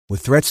With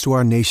threats to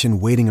our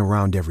nation waiting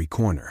around every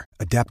corner,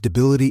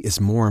 adaptability is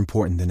more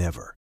important than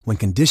ever. When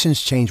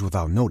conditions change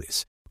without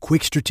notice,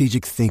 quick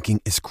strategic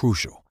thinking is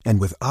crucial.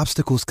 And with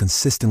obstacles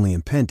consistently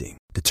impending,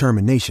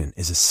 determination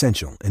is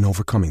essential in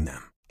overcoming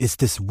them. It's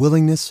this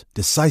willingness,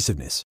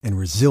 decisiveness, and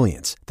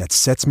resilience that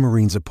sets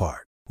Marines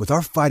apart. With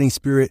our fighting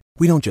spirit,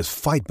 we don't just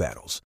fight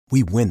battles,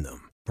 we win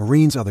them.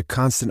 Marines are the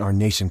constant our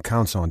nation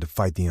counts on to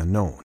fight the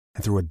unknown.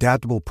 And through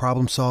adaptable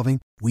problem solving,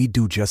 we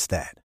do just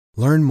that.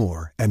 Learn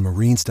more at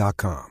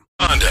marines.com.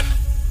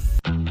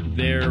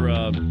 There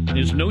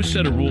is no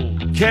set of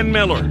rules. Ken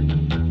Miller.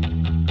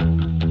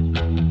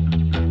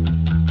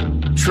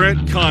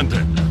 Trent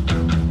Condon.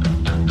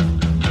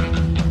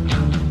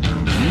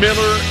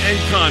 Miller and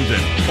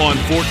Condon on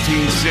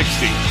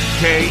 1460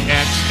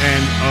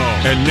 KXNO.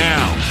 And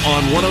now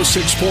on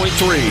 106.3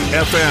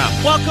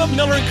 FM. Welcome,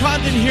 Miller and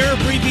Condon here.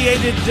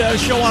 Abbreviated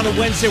show on a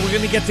Wednesday. We're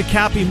going to get to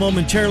Cappy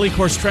momentarily. Of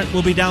course, Trent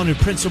will be down in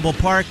Principal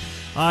Park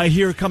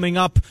here coming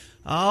up.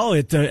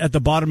 At the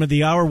bottom of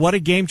the hour. What a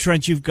game,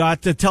 Trent, you've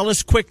got. Tell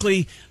us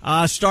quickly,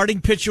 starting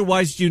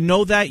pitcher-wise, do you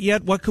know that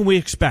yet? What can we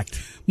expect?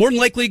 More than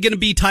likely going to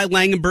be Ty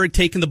Langenberg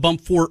taking the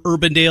bump for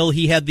Urbandale.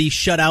 He had the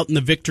shutout in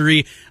the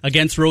victory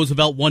against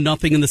Roosevelt,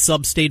 1-0 in the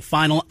sub-state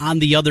final on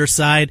the other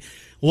side.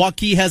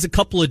 Waukee has a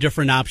couple of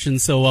different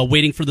options, so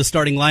waiting for the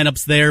starting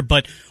lineups there,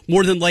 but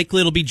more than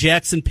likely it'll be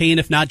Jackson Payne.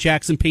 If not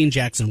Jackson Payne,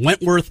 Jackson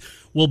Wentworth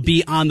will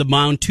be on the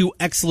mound. Two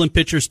excellent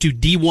pitchers, two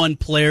D1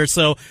 players,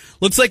 so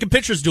looks like a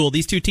pitcher's duel.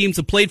 These two teams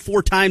have played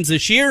 4 times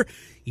this year.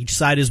 Each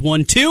side has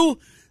won 2.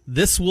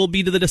 This will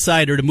be to the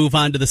decider to move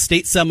on to the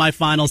state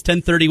semifinals.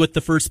 10:30 with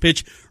the first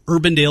pitch,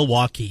 Urbandale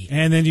Waukee.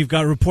 And then you've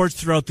got reports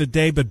throughout the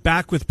day, but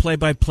back with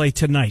play-by-play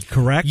tonight,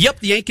 correct? Yep,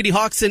 the Ankeny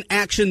Hawks in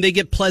action. They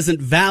get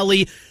Pleasant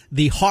Valley.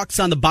 The Hawks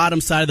on the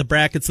bottom side of the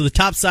bracket. So the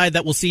top side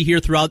that we'll see here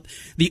throughout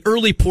the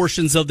early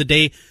portions of the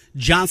day.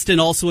 Johnston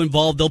also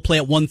involved. They'll play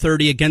at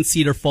 1:30 against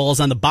Cedar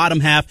Falls. On the bottom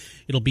half,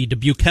 it'll be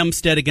Dubuque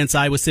Hempstead against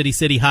Iowa City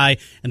City High,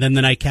 and then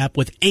the nightcap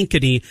with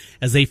Ankeny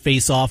as they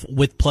face off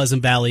with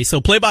Pleasant Valley. So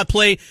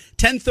play-by-play,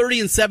 10:30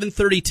 and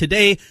 7:30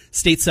 today.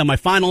 State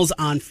semifinals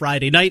on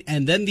Friday night,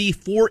 and then the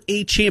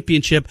 4A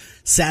championship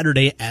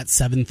Saturday at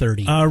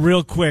 7:30.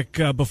 Real quick,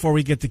 before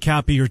we get to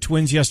Cappy, your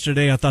Twins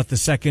yesterday, I thought the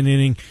second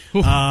inning,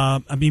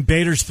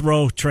 Bader's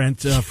throw,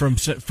 Trent, from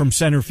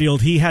center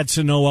field, he had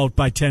Sano out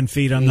by 10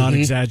 feet. I'm not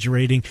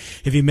exaggerating.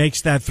 If he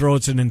makes that throw,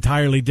 it's an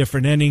entirely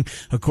different inning.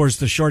 Of course,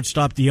 the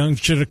shortstop,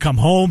 DeYoung, should have come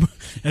home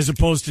as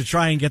opposed to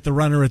try and get the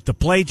runner at the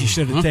plate. He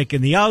should have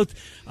taken the out.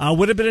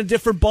 Would have been a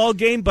different ball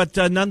game, but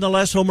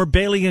nonetheless, Homer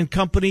Bailey and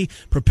company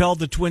propelled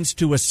the Twins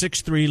to a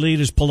 6-3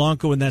 lead as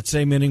Polanco in that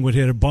same inning would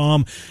hit a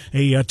bomb,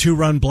 a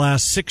 2-run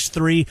blast,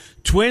 6-3.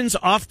 Twins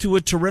off to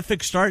a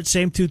terrific start.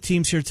 Same two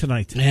teams here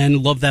tonight.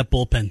 And love that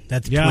bullpen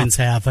that the Twins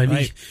have. I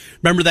mean,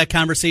 remember that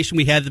conversation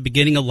we had at the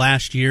beginning of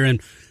last year, and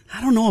I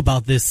don't know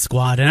about this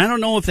squad, and I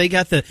don't know if they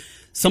got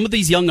some of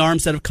these young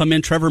arms that have come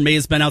in. Trevor May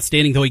has been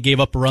outstanding, though he gave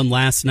up a run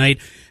last night.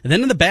 And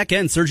then in the back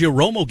end, Sergio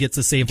Romo gets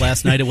a save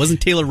last night. It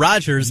wasn't Taylor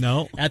Rogers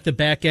at the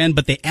back end,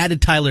 but they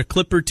added Tyler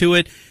Clipper to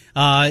it.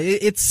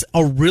 It's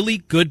a really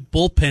good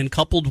bullpen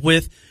coupled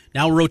with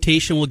now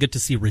rotation. We'll get to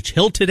see Rich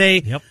Hill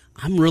today. Yep.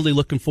 I'm really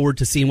looking forward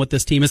to seeing what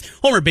this team is.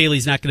 Homer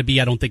Bailey's not going to be,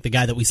 I don't think, the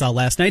guy that we saw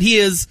last night. He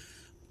is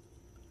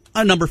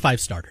a number 5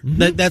 starter.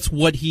 That's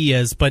what he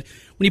is. But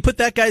when you put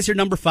that guy as your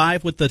number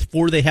 5 with the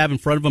 4 they have in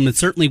front of him, and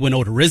certainly when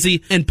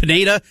Odorizzi and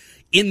Pineda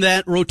in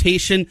that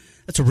rotation,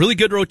 that's a really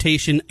good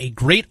rotation, a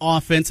great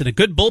offense, and a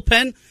good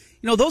bullpen.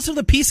 You know, those are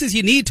the pieces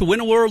you need to win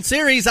a World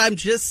Series. I'm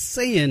just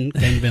saying,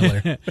 Ken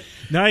Miller.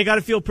 Now you got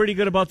to feel pretty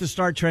good about the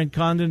start, Trent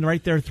Condon.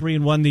 Right there,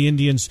 3-1. The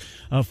Indians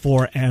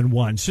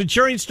 4-1.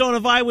 Centurion Stone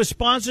of Iowa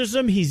sponsors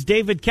them. He's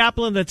David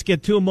Kaplan. Let's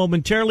get to him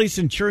momentarily.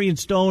 Centurion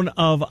Stone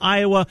of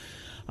Iowa.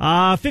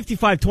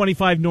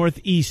 5525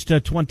 Northeast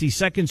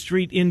 22nd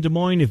Street in Des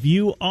Moines. If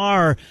you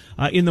are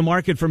in the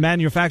market for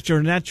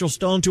manufactured natural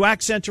stone to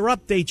accent or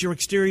update your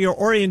exterior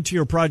or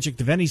interior project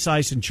of any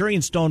size,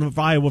 Centurion Stone of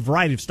Iowa, a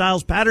variety of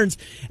styles, patterns,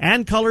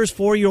 and colors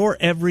for your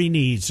every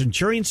need.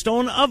 Centurion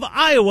Stone of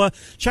Iowa.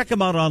 Check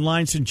them out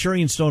online,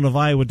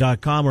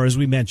 centurionstoneofiowa.com, or as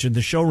we mentioned,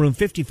 the showroom,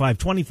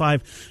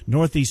 5525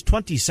 Northeast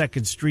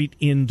 22nd Street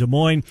in Des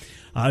Moines.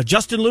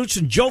 Justin Lutz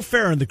and Joe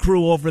Farron, the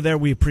crew over there,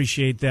 we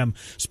appreciate them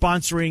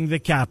sponsoring the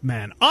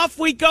Capman. Off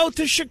we go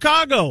to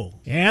Chicago.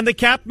 And the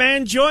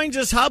Capman joins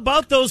us. How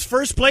about those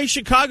first place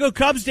Chicago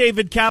Cubs,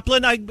 David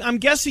Kaplan? I'm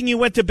guessing you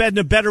went to bed in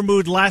a better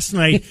mood last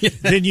night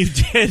than you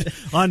did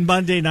on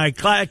Monday night.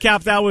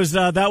 Cap, that was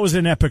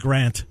an epic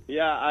rant.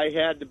 Yeah, I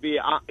had to be.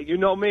 You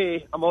know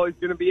me, I'm always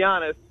going to be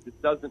honest.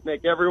 It doesn't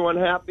make everyone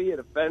happy. It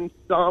offends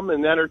some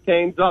and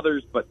entertains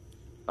others, but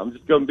I'm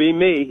just going to be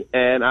me,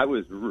 and I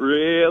was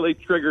really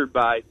triggered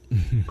by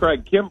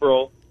Craig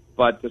Kimbrell,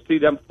 but to see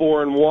them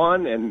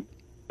 4-1 and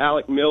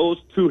Alec Mills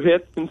 2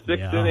 hits in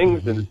 6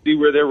 innings and to see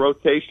where their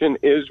rotation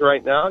is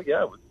right now,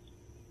 it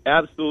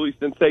absolutely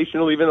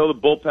sensational, even though the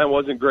bullpen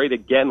wasn't great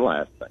again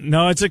last night.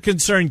 No, it's a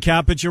concern,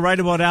 Cap, but you're right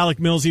about Alec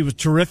Mills. He was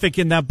terrific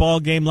in that ball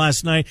game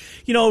last night.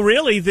 You know,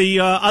 really, the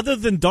other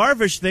than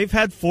Darvish, they've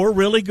had 4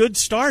 really good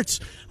starts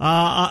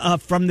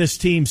from this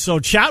team. So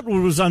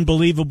Chatwood was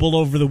unbelievable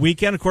over the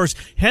weekend. Of course,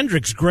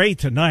 Hendricks great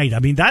tonight. I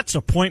mean, that's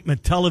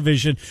appointment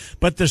television.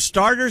 But the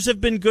starters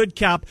have been good,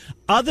 Cap.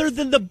 Other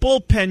than the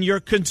bullpen, your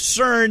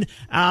concern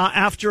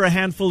after a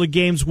handful of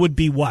games would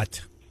be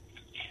what?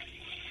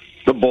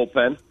 The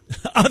bullpen.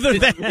 Other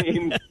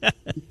than,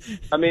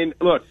 I mean,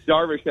 look,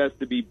 Darvish has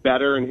to be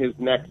better in his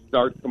next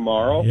start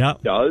tomorrow. Yep.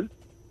 He does,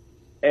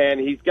 and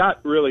he's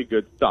got really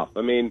good stuff.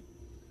 I mean,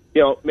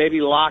 you know,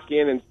 maybe lock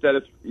in instead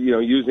of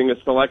using a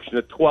selection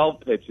of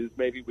 12 pitches.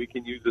 Maybe we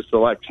can use a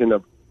selection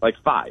of like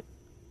 5.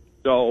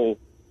 So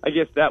I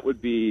guess that would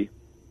be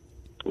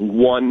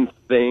one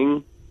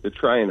thing to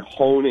try and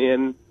hone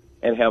in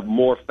and have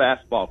more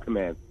fastball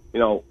command.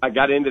 You know, I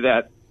got into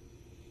that.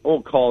 I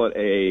won't call it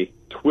a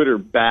Twitter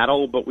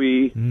battle, but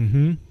we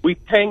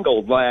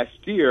tangled last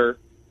year,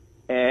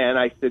 and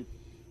I said,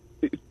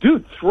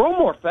 dude, throw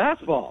more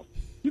fastballs.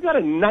 You got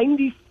a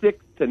 96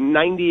 to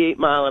 98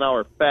 mile an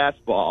hour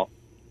fastball,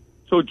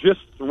 so just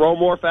throw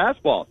more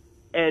fastballs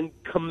and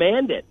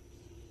command it.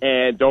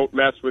 And don't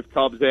mess with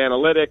Cubs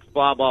analytics,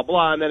 blah, blah,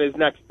 blah. And then his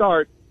next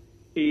start,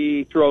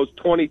 he throws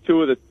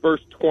 22 of the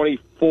first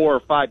 24 or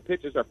 5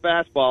 pitches are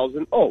fastballs.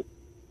 And,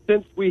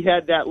 since we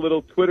had that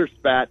little Twitter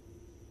spat,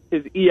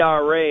 his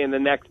ERA in the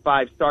next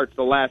 5 starts,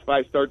 the last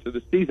 5 starts of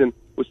the season,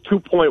 was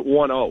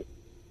 2.10.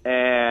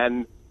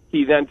 And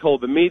he then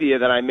told the media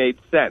that I made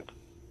sense.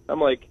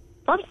 I'm like,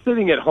 if I'm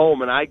sitting at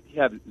home and I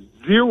have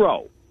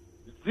zero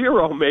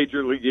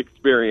major league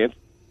experience,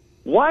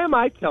 why am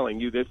I telling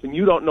you this and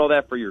you don't know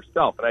that for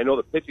yourself? And I know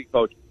the pitching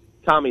coach,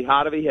 Tommy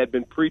Hotovy, had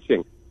been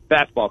preaching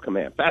fastball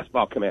command.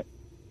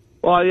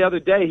 Well, the other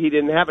day he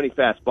didn't have any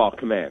fastball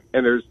command.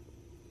 And there's,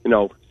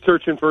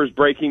 searching for his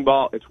breaking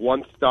ball. It's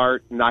one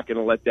start. I'm not going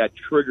to let that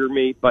trigger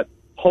me. But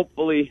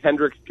hopefully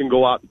Hendricks can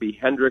go out and be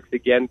Hendricks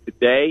again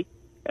today,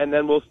 and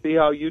then we'll see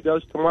how you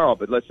does tomorrow.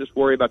 But let's just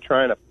worry about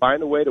trying to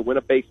find a way to win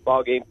a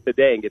baseball game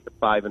today and get to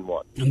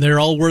 5-1. And they're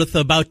all worth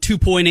about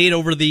 2.8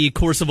 over the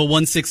course of a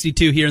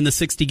 162 here in the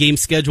 60-game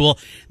schedule.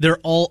 They're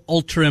all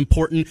ultra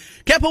important.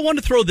 Cap, I want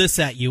to throw this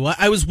at you.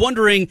 I was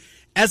wondering,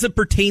 as it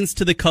pertains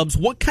to the Cubs,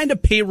 what kind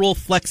of payroll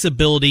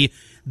flexibility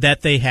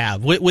that they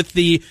have with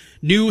the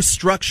new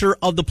structure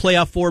of the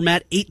playoff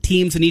format, 8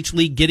 teams in each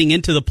league getting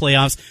into the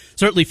playoffs.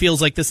 Certainly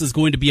feels like this is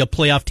going to be a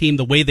playoff team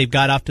the way they've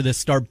got off to this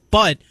start,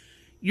 but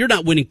you're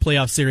not winning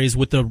playoff series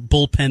with the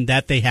bullpen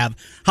that they have.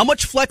 How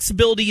much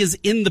flexibility is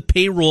in the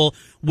payroll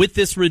with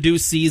this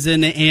reduced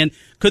season, and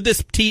could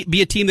this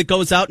be a team that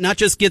goes out, not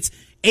just gets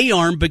a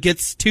arm, but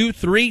gets 2,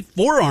 3,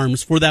 4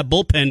 arms for that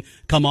bullpen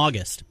come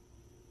August?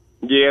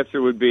 The answer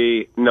would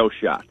be no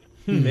shot.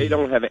 They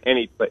don't have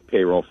any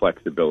payroll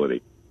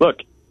flexibility.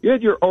 Look, you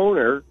had your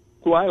owner,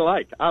 who I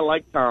like. I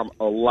like Tom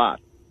a lot.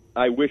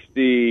 I wish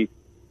the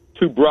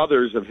 2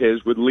 brothers of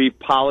his would leave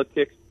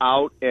politics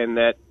out, and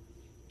that,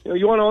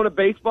 you want to own a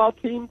baseball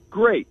team?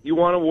 Great. You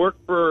want to work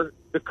for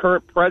the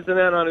current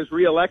president on his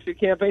reelection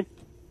campaign?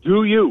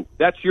 Do you.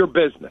 That's your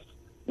business.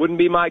 Wouldn't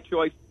be my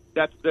choice.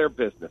 That's their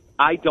business.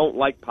 I don't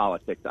like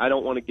politics. I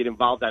don't want to get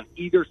involved on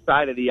either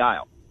side of the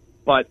aisle.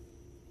 But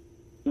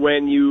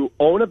when you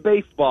own a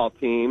baseball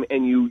team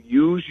and you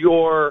use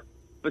your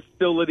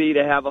facility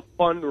to have a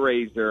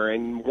fundraiser,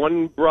 and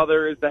one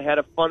brother is the head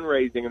of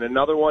fundraising and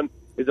another one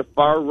is a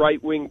far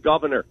right-wing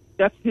governor,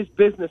 that's his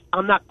business.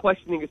 I'm not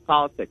questioning his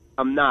politics.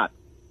 I'm not.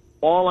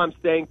 All I'm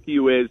saying to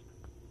you is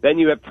then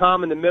you have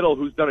Tom in the middle,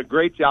 who's done a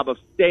great job of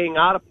staying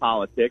out of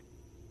politics,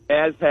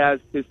 as has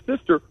his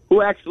sister,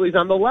 who actually is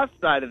on the left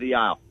side of the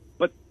aisle.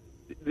 But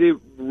the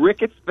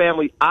Ricketts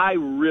family, I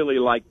really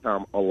like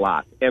Tom a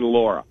lot, and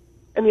Laura.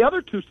 And the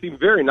other 2 seem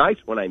very nice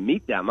when I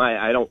meet them.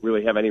 I don't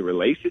really have any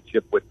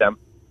relationship with them.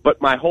 But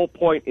my whole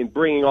point in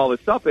bringing all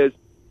this up is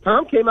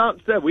Tom came out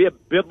and said we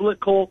have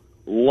biblical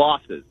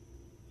losses.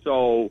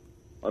 So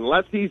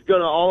unless he's going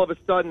to all of a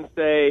sudden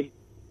say,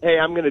 hey,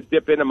 I'm going to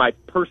dip into my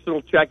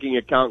personal checking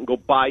account and go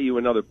buy you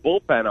another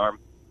bullpen arm,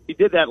 he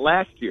did that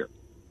last year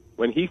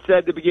when he said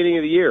at the beginning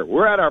of the year,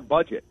 we're at our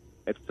budget.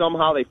 And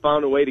somehow they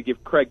found a way to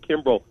give Craig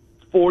Kimbrell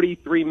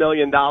 $43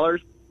 million,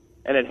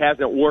 and it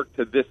hasn't worked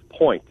to this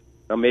point.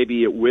 Now,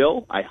 maybe it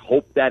will. I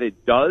hope that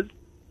it does.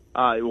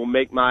 It will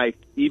make my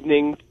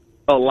evenings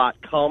a lot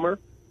calmer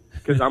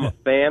because I'm a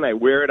fan. I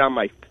wear it on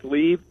my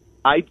sleeve.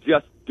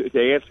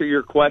 To answer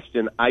your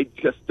question, I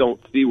just don't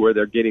see where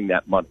they're getting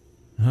that money.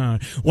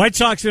 White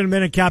Sox in a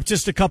minute, Cap.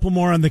 Just a couple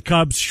more on the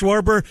Cubs.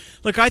 Schwarber,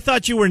 look, I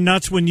thought you were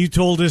nuts when you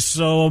told us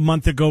a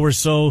month ago or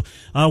so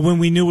when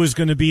we knew it was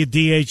going to be a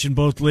DH in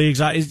both leagues.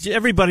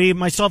 Everybody,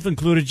 myself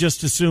included,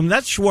 just assumed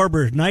that's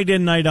Schwarber. Night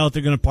in, night out,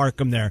 they're going to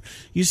park him there.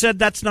 You said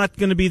that's not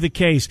going to be the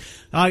case.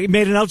 He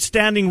made an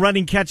outstanding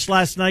running catch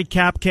last night.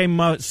 Cap came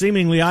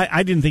seemingly,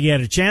 I didn't think he had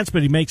a chance,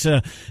 but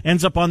he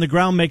ends up on the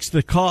ground, makes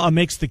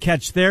the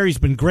catch there. He's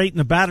been great in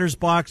the batter's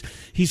box.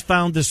 He's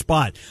found the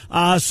spot.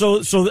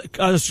 So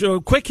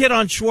quick hit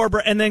on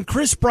Schwarber, and then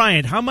Chris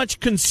Bryant. How much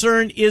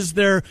concern is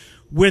there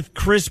with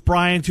Chris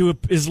Bryant, who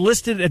is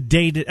listed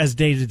as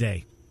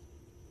day-to-day?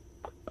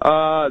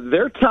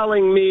 They're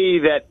telling me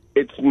that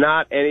it's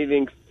not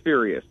anything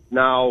serious.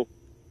 Now,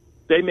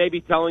 they may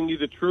be telling you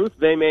the truth.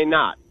 They may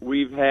not.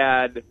 We've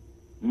had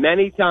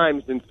many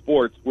times in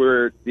sports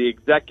where the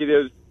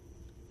executives,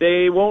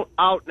 they won't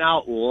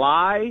out-and-out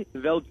lie.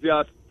 They'll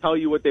just tell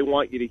you what they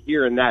want you to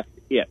hear, and that's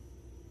it.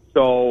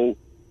 So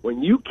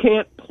when you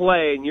can't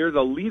play and you're the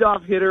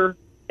leadoff hitter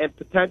and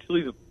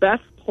potentially the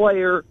best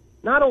player,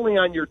 not only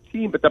on your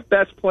team, but the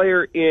best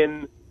player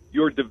in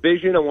your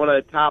division and one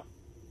of the top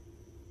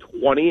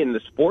 20 in the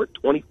sport,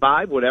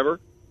 25,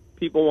 whatever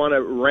people want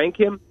to rank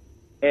him,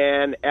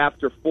 and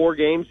after 4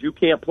 games you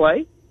can't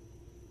play,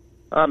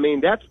 I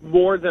mean, that's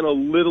more than a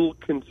little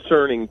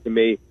concerning to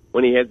me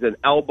when he has an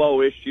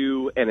elbow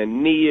issue and a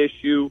knee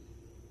issue.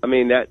 I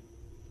mean,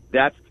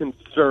 that's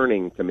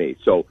concerning to me.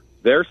 So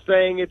they're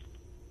saying it's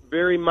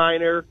very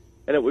minor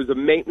and it was a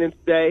maintenance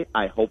day.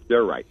 I hope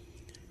they're right.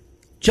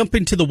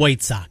 Jumping to the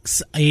White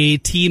Sox, a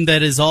team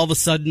that is all of a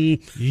sudden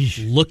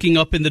looking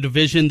up in the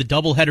division. The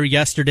doubleheader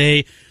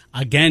yesterday,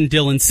 again,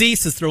 Dylan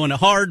Cease is throwing it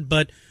hard,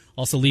 but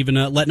also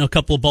letting a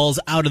couple of balls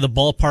out of the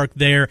ballpark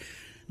there.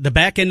 The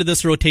back end of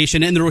this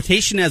rotation, and the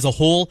rotation as a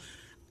whole,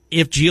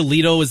 if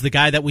Giolito is the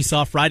guy that we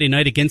saw Friday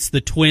night against the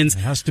Twins. It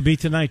has to be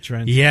tonight,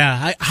 Trent.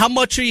 Yeah. How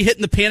much are you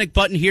hitting the panic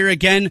button here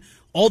again?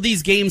 All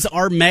these games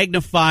are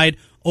magnified.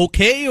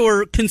 Okay,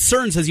 or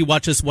concerns as you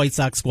watch this White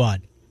Sox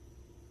squad?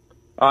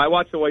 I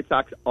watch the White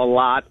Sox a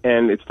lot,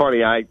 and it's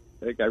funny, I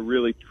think I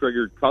really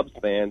triggered Cubs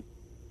fans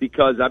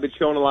because I've been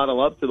showing a lot of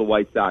love to the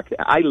White Sox.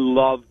 I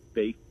love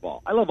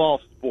baseball. I love all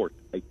sports.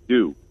 I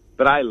do.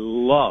 But I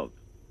love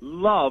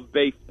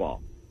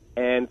baseball.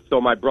 And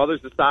so my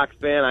brother's a Sox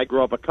fan. I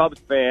grew up a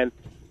Cubs fan.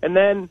 And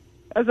then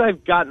as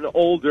I've gotten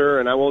older,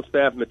 and I won't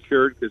say I've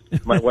matured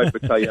because my wife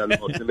would tell you I'm the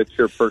most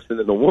immature person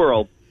in the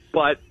world,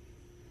 but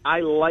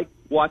I like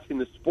watching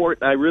the sport,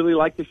 and I really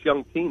like this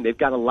young team. They've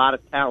got a lot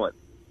of talent.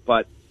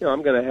 But,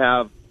 I'm going to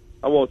have,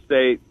 I won't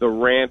say the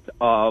rant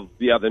of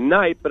the other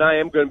night, but I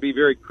am going to be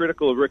very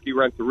critical of Ricky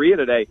Renteria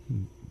today.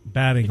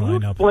 Batting Can you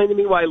lineup. explain to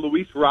me why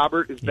Luis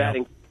Robert is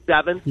batting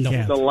 7th in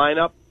the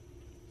lineup?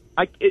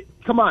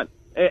 Come on.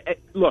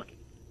 Look,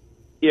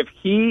 if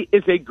he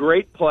is a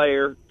great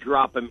player,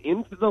 drop him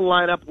into the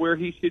lineup where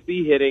he should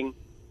be hitting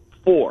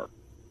 4.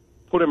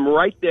 Put him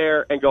right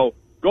there and go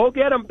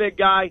get him, big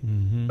guy.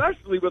 Mm-hmm.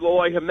 Especially with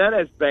Eloy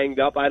Jimenez banged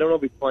up. I don't know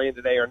if he's playing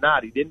today or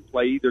not. He didn't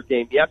play either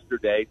game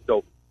yesterday,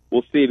 so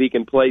we'll see if he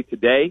can play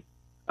today.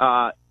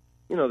 The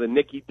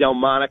Nicky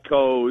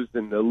Delmonicos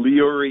and the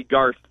Leury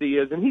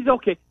Garcias, and he's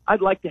okay.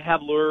 I'd like to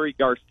have Leury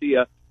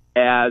Garcia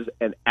as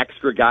an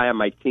extra guy on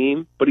my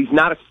team, but he's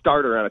not a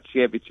starter on a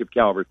championship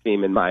caliber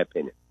team, in my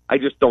opinion. I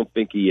just don't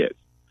think he is.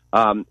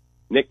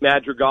 Nick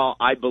Madrigal,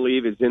 I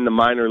believe, is in the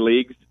minor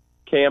leagues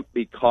camp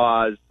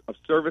because of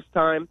service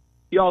time.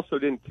 He also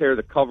didn't tear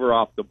the cover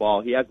off the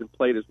ball. He hasn't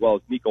played as well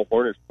as Nico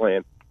Horner's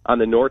playing on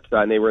the north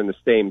side, and they were in the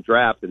same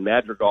draft, and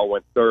Madrigal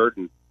went 3rd,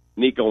 and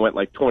Nico went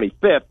like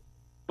 25th.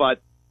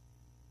 But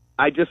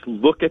I just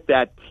look at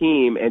that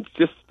team, and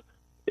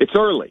it's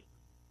early.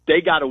 They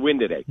got to win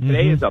today. Mm-hmm.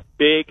 Today is a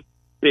big,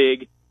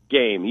 big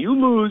game. You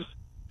lose,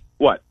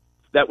 what?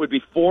 That would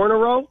be 4 in a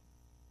row?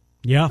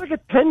 Yeah. It's like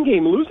a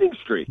 10-game losing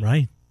streak.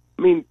 Right.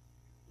 I mean,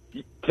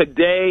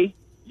 today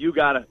you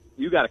got to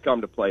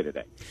come to play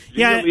today.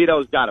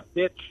 Giolito's got to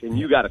pitch, and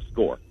you got to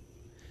score.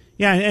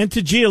 Yeah, and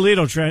to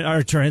Giolito,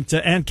 Trent,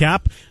 and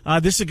Cap,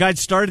 this is a guy that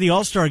started the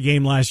All-Star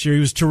game last year. He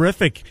was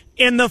terrific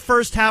in the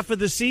first half of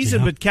the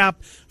season, but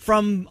Cap,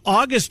 from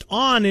August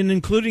on, and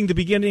including the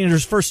beginning of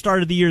his first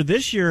start of the year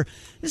this year,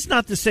 is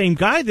not the same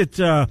guy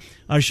that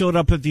showed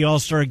up at the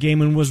All-Star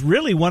game and was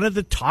really one of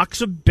the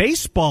talks of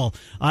baseball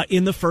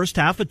in the first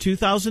half of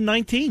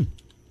 2019.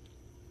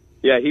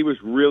 Yeah, he was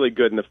really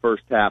good in the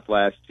first half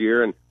last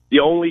year, and the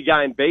only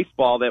guy in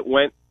baseball that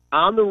went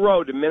on the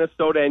road to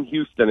Minnesota and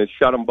Houston and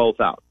shut them both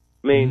out.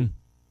 I mean,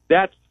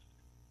 that's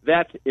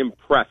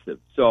impressive.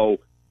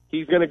 So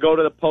he's going to go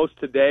to the post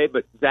today,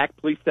 but Zach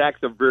Plesac's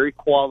a very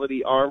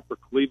quality arm for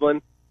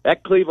Cleveland.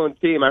 That Cleveland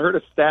team, I heard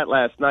a stat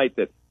last night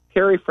that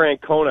Terry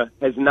Francona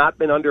has not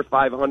been under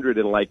 500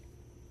 in like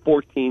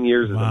 14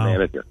 years as a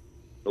manager,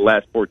 the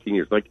last 14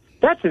 years. Like,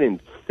 that's an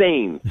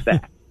insane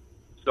stat.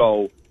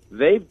 So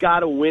they've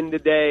got to win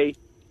today.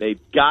 They've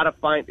got to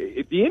find –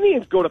 if the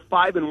Indians go to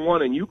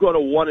 5-1 and you go to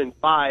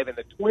 1-5 and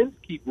the Twins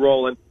keep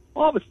rolling,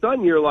 all of a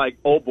sudden you're like,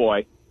 oh,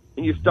 boy,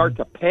 and you start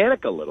to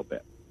panic a little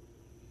bit.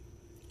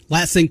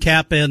 Last thing,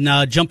 Cap, and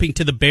jumping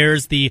to the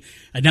Bears, the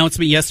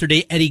announcement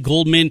yesterday, Eddie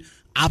Goldman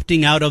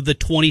opting out of the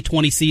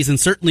 2020 season,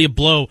 certainly a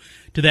blow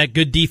to that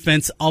good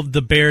defense of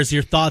the Bears.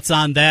 Your thoughts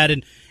on that?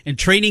 And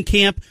training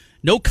camp,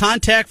 no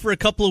contact for a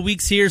couple of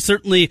weeks here,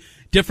 certainly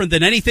different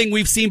than anything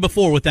we've seen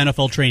before with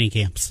NFL training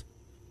camps.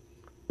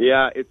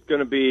 Yeah, it's going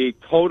to be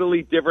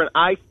totally different.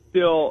 I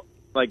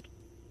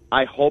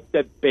hope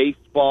that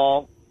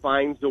baseball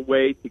finds a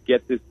way to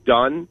get this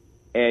done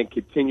and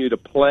continue to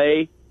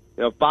play.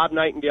 if Bob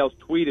Nightingale's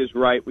tweet is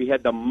right, we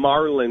had the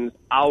Marlins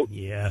out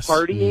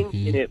partying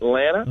in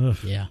Atlanta. Ugh.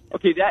 Yeah.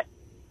 Okay, that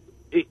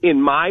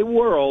in my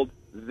world,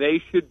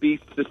 they should be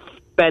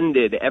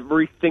suspended.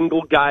 Every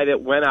single guy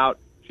that went out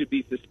should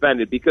be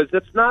suspended because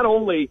that's not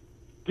only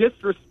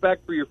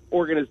disrespect for your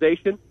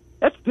organization,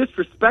 that's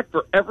disrespect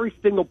for every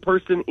single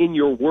person in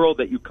your world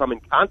that you come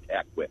in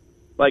contact with.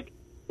 Like,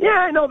 yeah,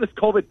 I know this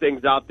COVID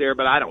thing's out there,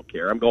 but I don't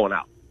care. I'm going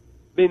out.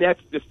 I mean, that's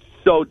just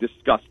so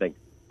disgusting.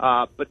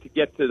 But to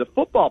get to the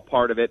football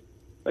part of it,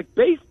 like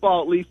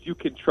baseball, at least you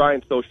can try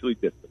and socially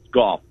distance.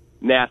 Golf,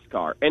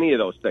 NASCAR, any of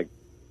those things.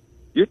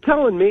 You're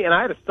telling me, and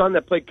I had a son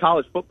that played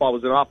college football,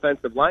 was an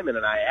offensive lineman,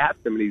 and I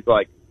asked him, and he's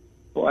like,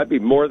 well, I'd be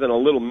more than a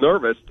little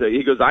nervous.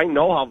 He goes, I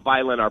know how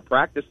violent our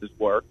practices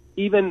were.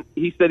 He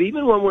said,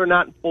 even when we're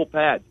not in full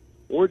pads,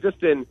 we're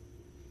just in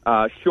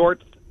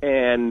shorts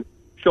and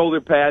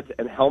shoulder pads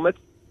and helmets,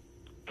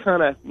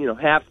 kind of,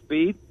 half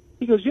speed.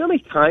 He goes, you know how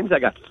many times I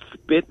got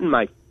spit in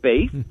my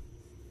face?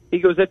 He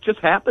goes, that just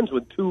happens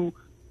when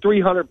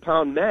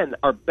 300-pound men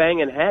are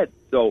banging heads.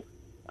 So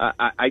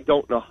I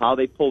don't know how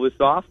they pull this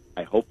off.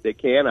 I hope they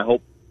can. I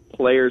hope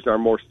players are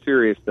more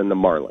serious than the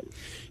Marlins.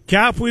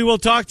 Cap, we will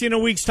talk to you in a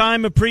week's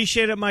time.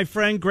 Appreciate it, my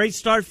friend. Great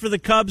start for the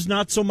Cubs,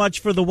 not so much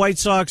for the White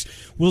Sox.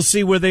 We'll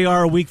see where they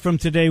are a week from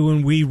today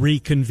when we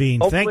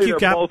reconvene. Hopefully Thank you,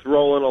 Cap. They're both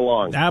rolling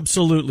along.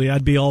 Absolutely.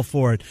 I'd be all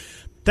for it.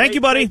 Thank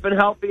you, buddy. Safe and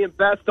healthy, and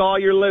best to all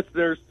your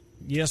listeners.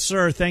 Yes,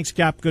 sir. Thanks,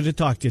 Cap. Good to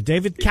talk to you.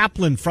 David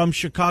Kaplan from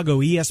Chicago,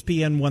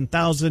 ESPN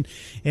 1000,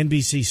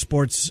 NBC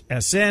Sports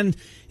SN. And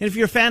if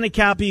you're a fan of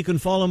Cap, you can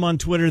follow him on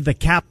Twitter, the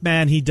Cap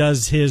Man. He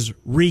does his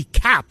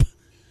recap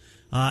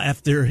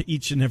after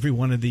each and every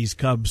one of these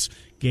Cubs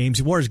games.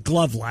 He wore his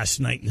glove last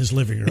night in his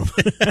living room.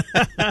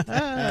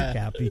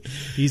 Cappy.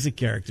 He's a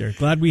character.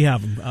 Glad we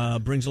have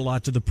him. Brings a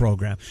lot to the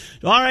program.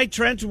 All right,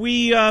 Trent,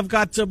 we've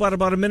got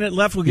about a minute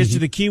left. We'll get you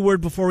the keyword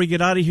before we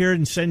get out of here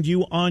and send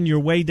you on your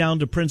way down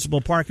to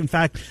Principal Park. In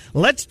fact,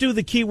 let's do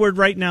the keyword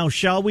right now,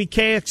 shall we?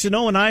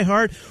 KXNO and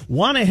iHeart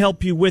want to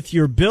help you with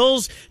your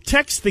bills.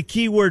 Text the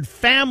keyword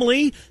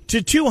family to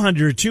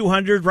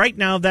 200-200. Right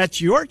now,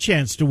 that's your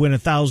chance to win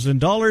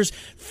 $1,000.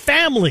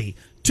 Family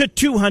to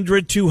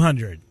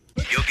 200-200.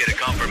 You'll get a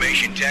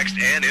confirmation text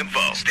and info.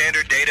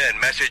 Standard data and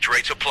message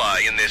rates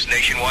apply in this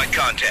nationwide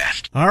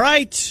contest. All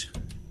right.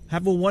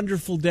 Have a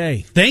wonderful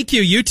day. Thank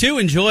you. You too.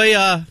 Enjoy.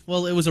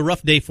 Well, it was a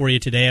rough day for you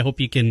today. I hope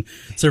you can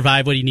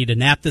survive. What do you need, a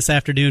nap this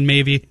afternoon,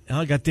 maybe?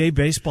 I got day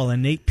baseball,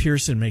 and Nate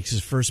Pearson makes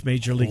his first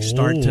major league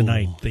start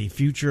tonight. The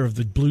future of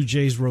the Blue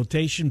Jays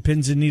rotation,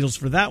 pins and needles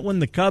for that one.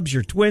 The Cubs,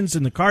 your Twins,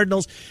 and the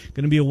Cardinals.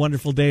 Going to be a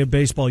wonderful day of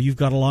baseball. You've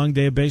got a long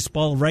day of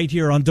baseball right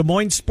here on Des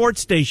Moines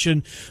Sports Station,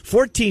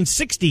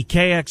 1460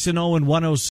 KXNO and 106.